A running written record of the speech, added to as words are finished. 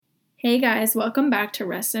Hey guys, welcome back to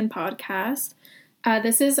Rest In Podcast.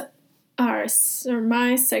 This is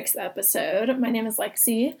my sixth episode. My name is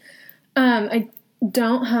Lexi. I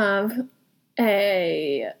don't have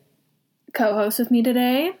a co-host with me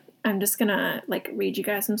today. I'm just gonna read you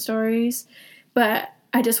guys some stories, but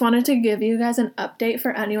I just wanted to give you guys an update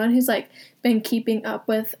for anyone who's been keeping up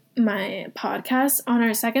with my podcast. On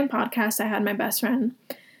our second podcast, I had my best friend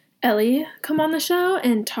Ellie come on the show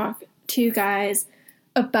and talk to you guys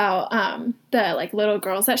about the little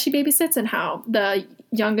girls that she babysits and how the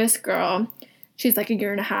youngest girl, she's a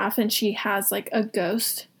year and a half, and she has a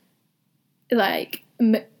ghost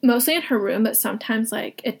mostly in her room, but sometimes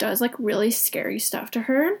it does really scary stuff to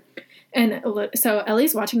her. And so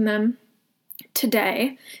Ellie's watching them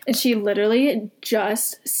today, and she literally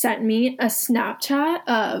just sent me a Snapchat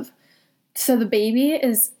of, so the baby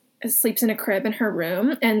sleeps in a crib in her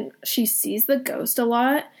room, and she sees the ghost a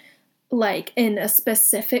lot in a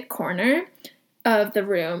specific corner of the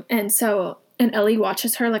room. And Ellie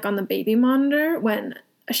watches her on the baby monitor when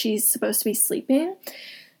she's supposed to be sleeping.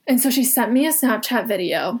 And so she sent me a Snapchat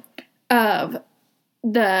video of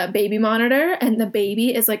the baby monitor, and the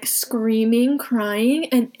baby is screaming, crying.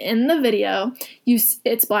 And in the video,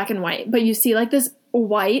 it's black and white, but you see this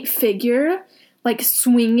white figure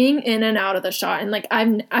swinging in and out of the shot. And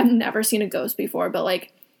I've never seen a ghost before, but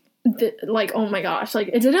oh my gosh,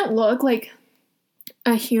 it didn't look like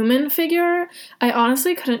a human figure. I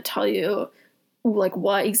honestly couldn't tell you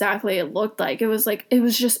what exactly it looked like. It was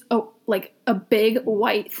just a big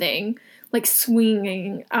white thing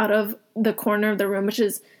swinging out of the corner of the room, which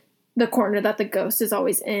is the corner that the ghost is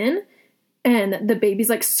always in. And the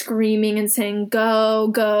baby's screaming and saying go,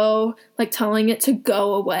 go, telling it to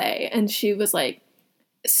go away. And she was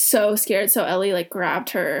so scared. So Ellie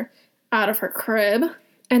grabbed her out of her crib.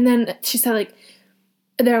 And then she said,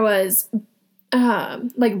 there was,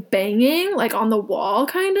 banging, on the wall,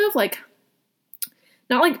 kind of,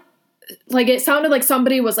 not it sounded like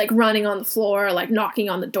somebody was, running on the floor, knocking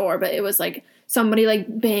on the door, but it was, somebody,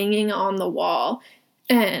 banging on the wall.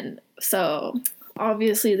 And so,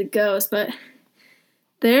 obviously, the ghost, but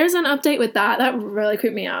there's an update with that. That really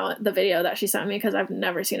creeped me out, the video that she sent me, because I've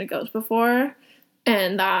never seen a ghost before.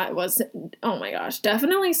 And that was, oh my gosh,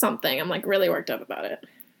 definitely something. I'm, really worked up about it.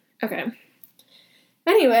 Okay.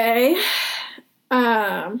 Anyway,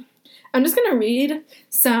 I'm just going to read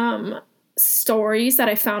some stories that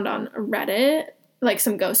I found on Reddit,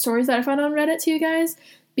 some ghost stories that I found on Reddit to you guys,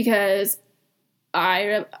 because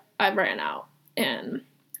I ran out, and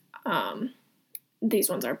these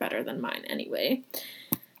ones are better than mine anyway.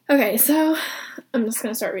 Okay, so I'm just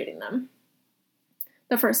going to start reading them.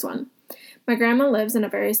 The first one. My grandma lives in a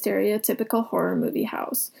very stereotypical horror movie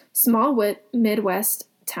house. Small Midwest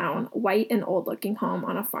town, white and old-looking home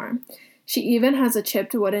on a farm. She even has a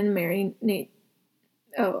chipped wooden Mary nativity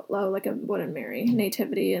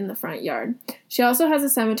in the front yard. She also has a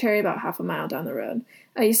cemetery about half a mile down the road.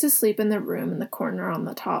 I used to sleep in the room in the corner on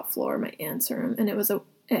the top floor of my aunt's room, and it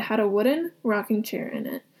had a wooden rocking chair in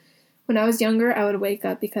it. When I was younger, I would wake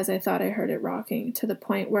up because I thought I heard it rocking, to the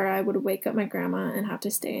point where I would wake up my grandma and have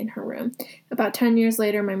to stay in her room. About 10 years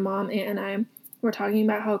later, my mom, aunt, and I were talking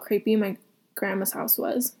about how creepy my grandma's house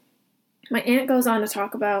was. My aunt goes on to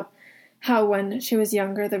talk about how when she was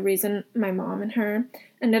younger, the reason my mom and her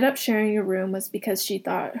ended up sharing a room was because she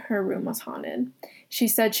thought her room was haunted. She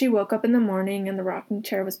said she woke up in the morning and the rocking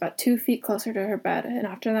chair was about 2 feet closer to her bed, and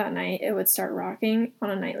after that night, it would start rocking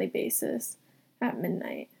on a nightly basis at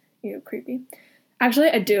midnight. Ew, creepy. Actually,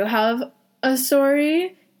 I do have a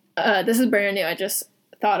story. This is brand new. I just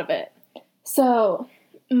thought of it. So,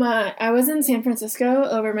 I was in San Francisco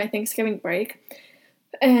over my Thanksgiving break,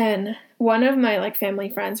 and one of my family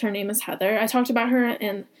friends, her name is Heather. I talked about her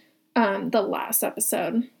in the last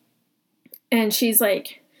episode, and she's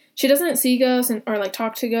she doesn't see ghosts or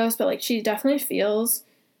talk to ghosts, but she definitely feels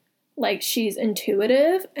she's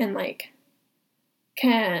intuitive and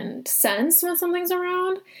can sense when something's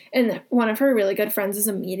around. And one of her really good friends is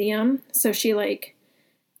a medium, so she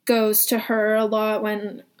goes to her a lot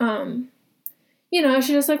when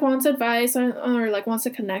she just wants advice or wants to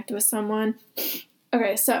connect with someone.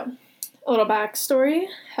 Okay, so a little backstory.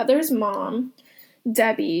 Heather's mom,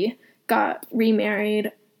 Debbie, got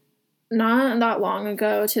remarried not that long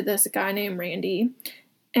ago to this guy named Randy,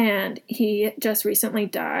 and he just recently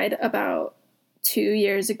died about 2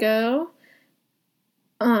 years ago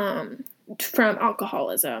from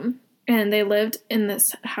alcoholism. And they lived in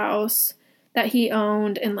this house that he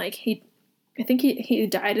owned, and I think he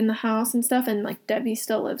died in the house and stuff, and Debbie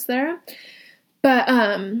still lives there. But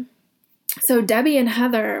so Debbie and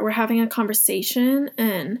Heather were having a conversation,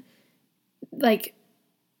 and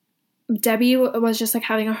Debbie was just like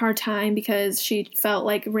having a hard time because she felt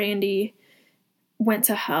like Randy went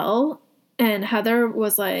to hell. And Heather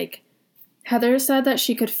said that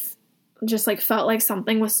she could just like felt like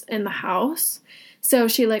something was in the house. So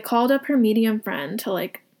she like called up her medium friend to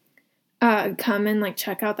like come and like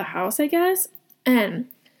check out the house, I guess. And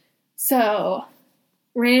so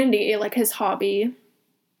Randy, like his hobby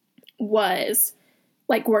was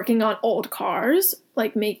like working on old cars,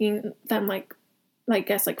 like making them like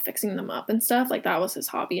guess like fixing them up and stuff. Like that was his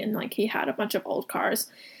hobby. And like he had a bunch of old cars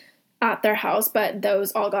at their house, but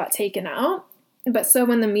those all got taken out. But so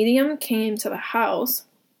when the medium came to the house,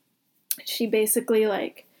 she basically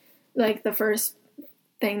like the first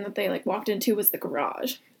thing that they like walked into was the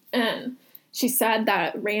garage. And she said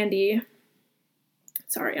that Randy,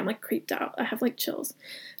 sorry, I'm like creeped out. I have like chills.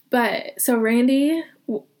 But so Randy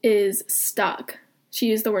is stuck. She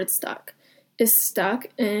used the word stuck. Is stuck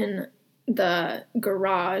in the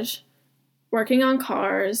garage working on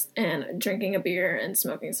cars and drinking a beer and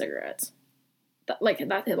smoking cigarettes. Like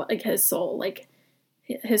his soul, like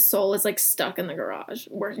his soul is like stuck in the garage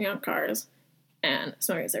working on cars and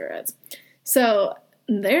smoking cigarettes. So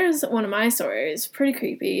there's one of my stories. Pretty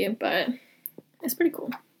creepy, but it's pretty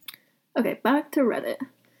cool. Okay, back to Reddit.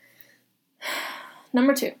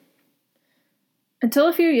 Number 2. Until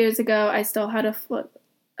a few years ago, I still had a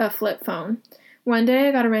flip phone. One day,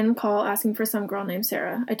 I got a random call asking for some girl named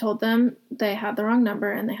Sarah. I told them they had the wrong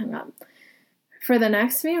number, and they hung up. For the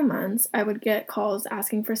next few months, I would get calls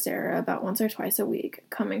asking for Sarah about once or twice a week,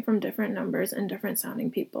 coming from different numbers and different sounding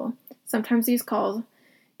people. Sometimes these calls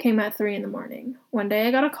came at 3 a.m. One day,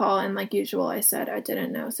 I got a call, and like usual, I said I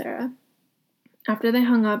didn't know Sarah. After they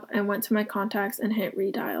hung up, I went to my contacts and hit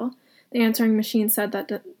redial. The answering machine said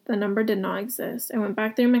that the number did not exist. I went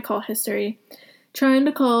back through my call history, trying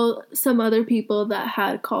to call some other people that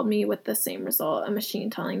had called me with the same result, a machine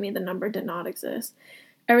telling me the number did not exist.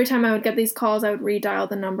 Every time I would get these calls, I would redial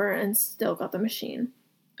the number and still got the machine.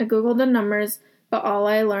 I googled the numbers, but all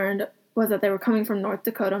I learned was that they were coming from North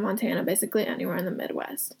Dakota, Montana, basically anywhere in the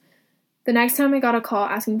Midwest. The next time I got a call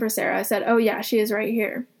asking for Sarah, I said, "Oh yeah, she is right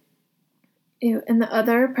here." Ew. And the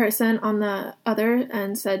other person on the other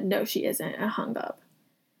end said, "No, she isn't," and hung up.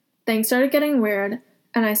 Things started getting weird,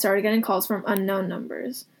 and I started getting calls from unknown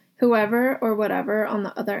numbers. Whoever or whatever on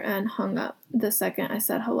the other end hung up the second I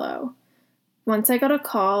said hello. Once I got a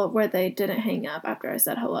call where they didn't hang up after I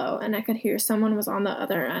said hello, and I could hear someone was on the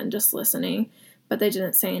other end just listening, but they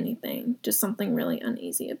didn't say anything. Just something really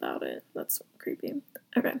uneasy about it. That's creepy.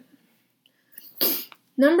 Okay.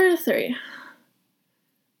 Number 3.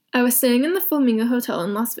 I was staying in the Flamingo Hotel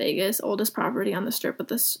in Las Vegas, oldest property on the Strip with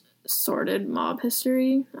this sordid mob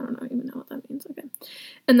history. I don't even know what that means. Okay.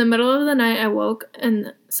 In the middle of the night, I woke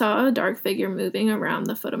and saw a dark figure moving around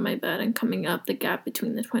the foot of my bed and coming up the gap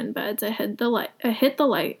between the twin beds. I hit the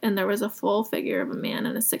light, and there was a full figure of a man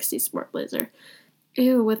in a 60s sport blazer.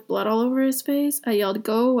 Ew, with blood all over his face. I yelled,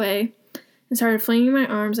 "Go away," and started flinging my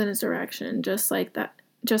arms in his direction. Just like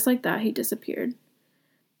that, he disappeared.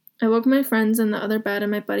 I woke my friends in the other bed,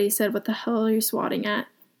 and my buddy said, "What the hell are you swatting at?"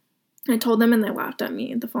 I told them, and they laughed at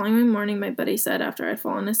me. The following morning, my buddy said, after I'd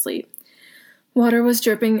fallen asleep, water was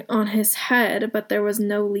dripping on his head, but there was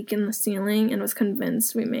no leak in the ceiling, and was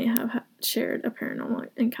convinced we may have shared a paranormal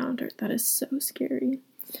encounter. That is so scary.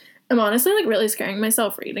 I'm honestly, like, really scaring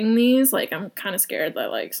myself reading these. Like, I'm kind of scared that,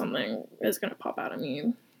 like, something is going to pop out of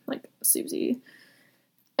me, like Susie.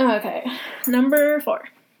 Okay, number 4.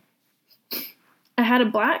 I had a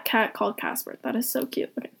black cat called Casper. That is so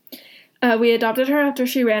cute. Okay. We adopted her after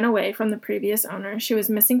she ran away from the previous owner. She was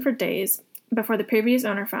missing for days before the previous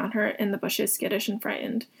owner found her in the bushes, skittish and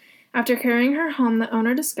frightened. After carrying her home, the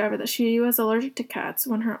owner discovered that she was allergic to cats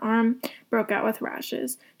when her arm broke out with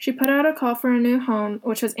rashes. She put out a call for a new home,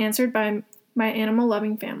 which was answered by my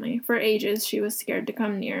animal-loving family. For ages, she was scared to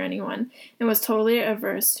come near anyone and was totally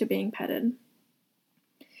averse to being petted.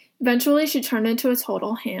 Eventually, she turned into a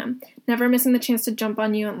total ham, never missing the chance to jump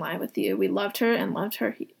on you and lie with you. We loved her and loved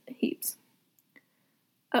her heaps.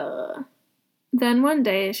 Then one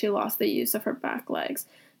day, she lost the use of her back legs.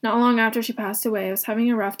 Not long after she passed away, I was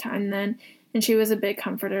having a rough time then, and she was a big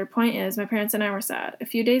comforter. Point is, my parents and I were sad. A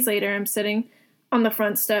few days later, I'm sitting on the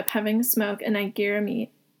front step having a smoke, and I hear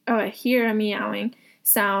a meowing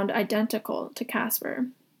sound identical to Casper.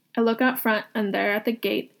 I look out front, and there at the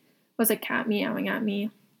gate was a cat meowing at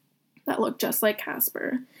me that looked just like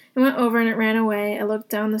Casper. I went over and it ran away. I looked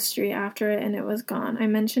down the street after it and it was gone. I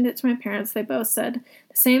mentioned it to my parents. They both said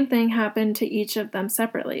the same thing happened to each of them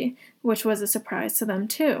separately, which was a surprise to them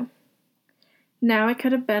too. Now it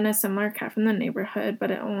could have been a similar cat from the neighborhood, but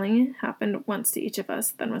it only happened once to each of us,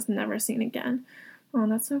 then was never seen again. Oh,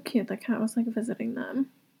 that's so cute. The cat was, like, visiting them.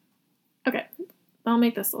 Okay, I'll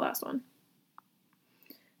make this the last one.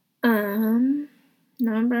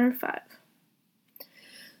 Number 5.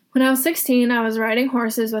 When I was 16, I was riding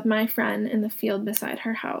horses with my friend in the field beside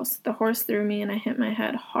her house. The horse threw me and I hit my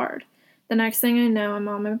head hard. The next thing I know, I'm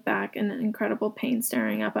on my back in incredible pain,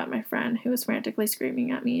 staring up at my friend, who was frantically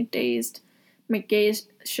screaming at me, dazed. My gaze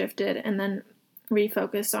shifted and then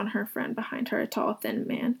refocused on her friend behind her, a tall, thin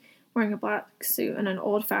man, wearing a black suit and an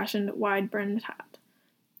old-fashioned, wide-brimmed hat.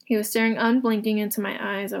 He was staring unblinking into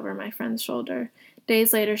my eyes over my friend's shoulder.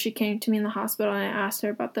 Days later, she came to me in the hospital and I asked her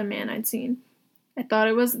about the man I'd seen. I thought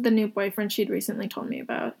it was the new boyfriend she'd recently told me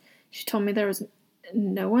about. She told me there was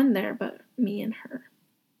no one there but me and her.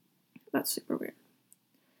 That's super weird.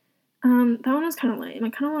 That one was kind of lame. I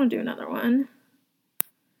kind of want to do another one.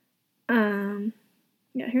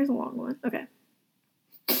 Yeah, here's a long one. Okay.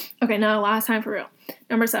 Okay, now last time for real.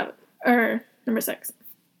 Number 6.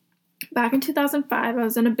 Back in 2005, I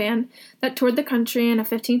was in a band that toured the country in a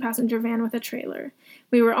 15-passenger van with a trailer.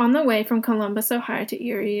 We were on the way from Columbus, Ohio to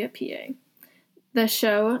Erie, PA. The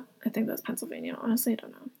show, I think that's Pennsylvania, honestly, I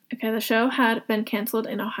don't know. Okay, the show had been canceled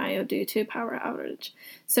in Ohio due to power outage.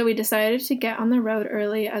 So we decided to get on the road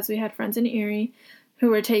early as we had friends in Erie who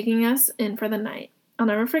were taking us in for the night. I'll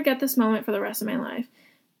never forget this moment for the rest of my life.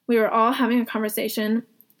 We were all having a conversation.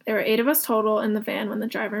 There were 8 of us total in the van when the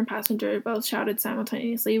driver and passenger both shouted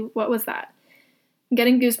simultaneously, "What was that?" I'm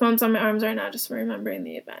getting goosebumps on my arms right now just remembering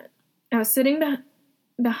the event. I was sitting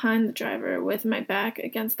behind the driver with my back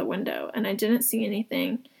against the window, and I didn't see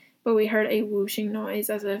anything, but we heard a whooshing noise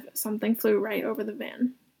as if something flew right over the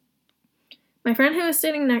van. My friend who was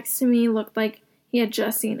sitting next to me looked like he had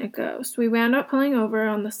just seen a ghost. We wound up pulling over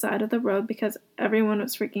on the side of the road because everyone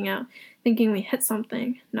was freaking out, thinking we hit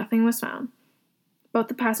something. Nothing was found. Both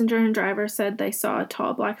the passenger and driver said they saw a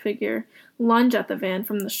tall black figure lunge at the van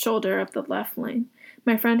from the shoulder of the left lane.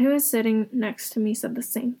 My friend who was sitting next to me said the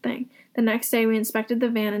same thing. The next day, we inspected the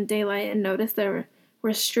van in daylight and noticed there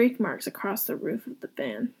were streak marks across the roof of the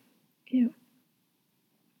van. Ew.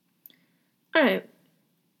 Alright.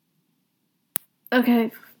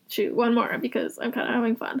 Okay, shoot, one more because I'm kind of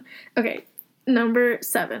having fun. Okay, number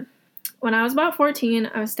 7. When I was about 14,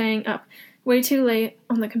 I was staying up way too late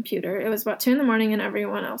on the computer. It was about 2 in the morning and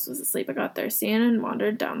everyone else was asleep. I got thirsty and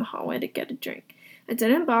wandered down the hallway to get a drink. I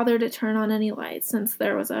didn't bother to turn on any lights since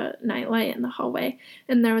there was a night light in the hallway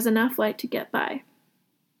and there was enough light to get by.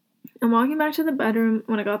 I'm walking back to the bedroom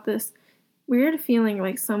when I got this weird feeling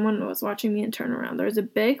like someone was watching me and turned around. There was a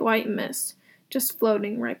big white mist just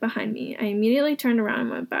floating right behind me. I immediately turned around and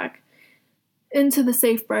went back into the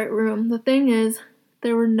safe, bright room. The thing is,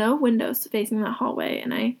 there were no windows facing that hallway,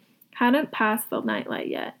 and I hadn't passed the nightlight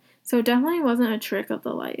yet, so it definitely wasn't a trick of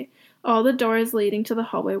the light. All the doors leading to the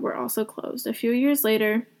hallway were also closed. A few years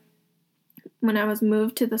later, when I was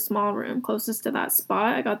moved to the small room closest to that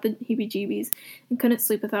spot, I got the heebie-jeebies and couldn't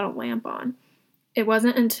sleep without a lamp on. It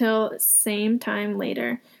wasn't until same time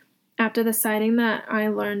later, after the sighting, that I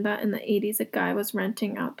learned that in the 80s a guy was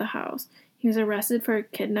renting out the house. He was arrested for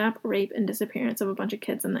kidnap, rape, and disappearance of a bunch of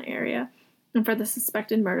kids in the area, and for the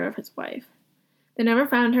suspected murder of his wife. They never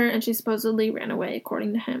found her, and she supposedly ran away,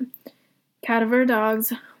 according to him. Cadaver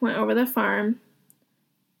dogs went over the farm,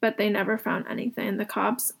 but they never found anything. The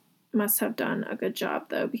cops must have done a good job,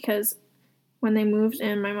 though, because when they moved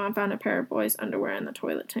in, my mom found a pair of boys' underwear in the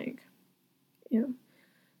toilet tank. Ew.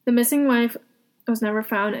 The missing wife was never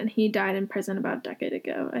found, and he died in prison about a decade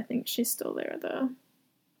ago. I think she's still there, though.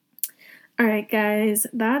 Alright, guys,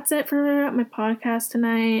 that's it for my podcast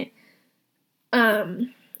tonight. I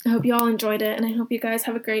hope you all enjoyed it, and I hope you guys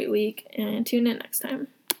have a great week, and tune in next time.